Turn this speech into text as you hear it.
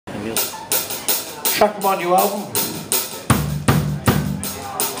music. Track them on your album.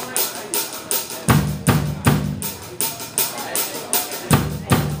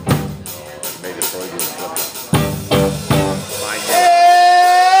 Made it for you.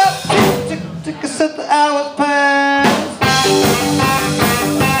 Yeah, tick, set the hours pass.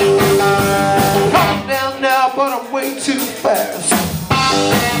 Calm down now, but I'm way too fast.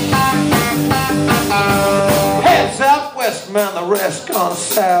 Head southwest, man, the rest gone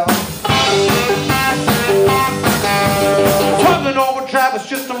south. Turning overdrive, it's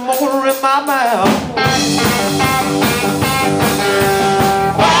just a motor in my mouth.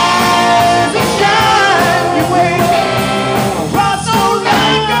 Rise and shine your way. Cross those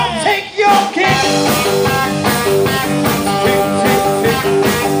lines, go take your kick. Tick, tick, tick.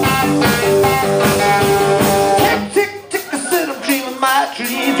 Tick, tick, tick, I said I'm dreaming my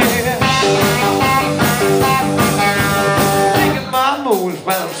dream, yeah. Thinking my moves,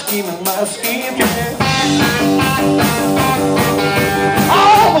 man, I'm scheming my scheme, yeah.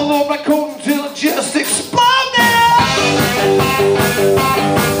 All over my coat until it just exploded.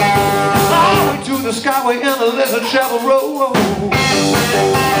 All the way to the skyway and the lizard travel road.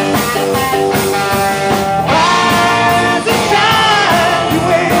 Rise and shine your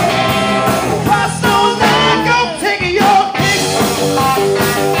way. Cross those lines, go take your kick.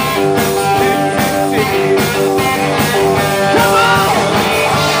 Come on.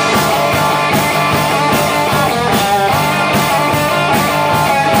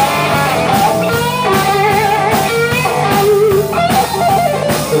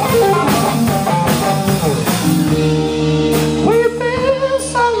 We've been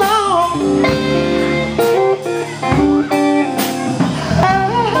so long. I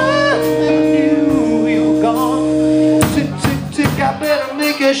never knew you were gone. Tick, tick, tick, I better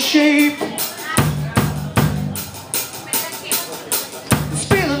make a shape. This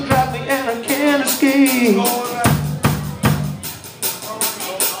feeling drives me and I can't escape.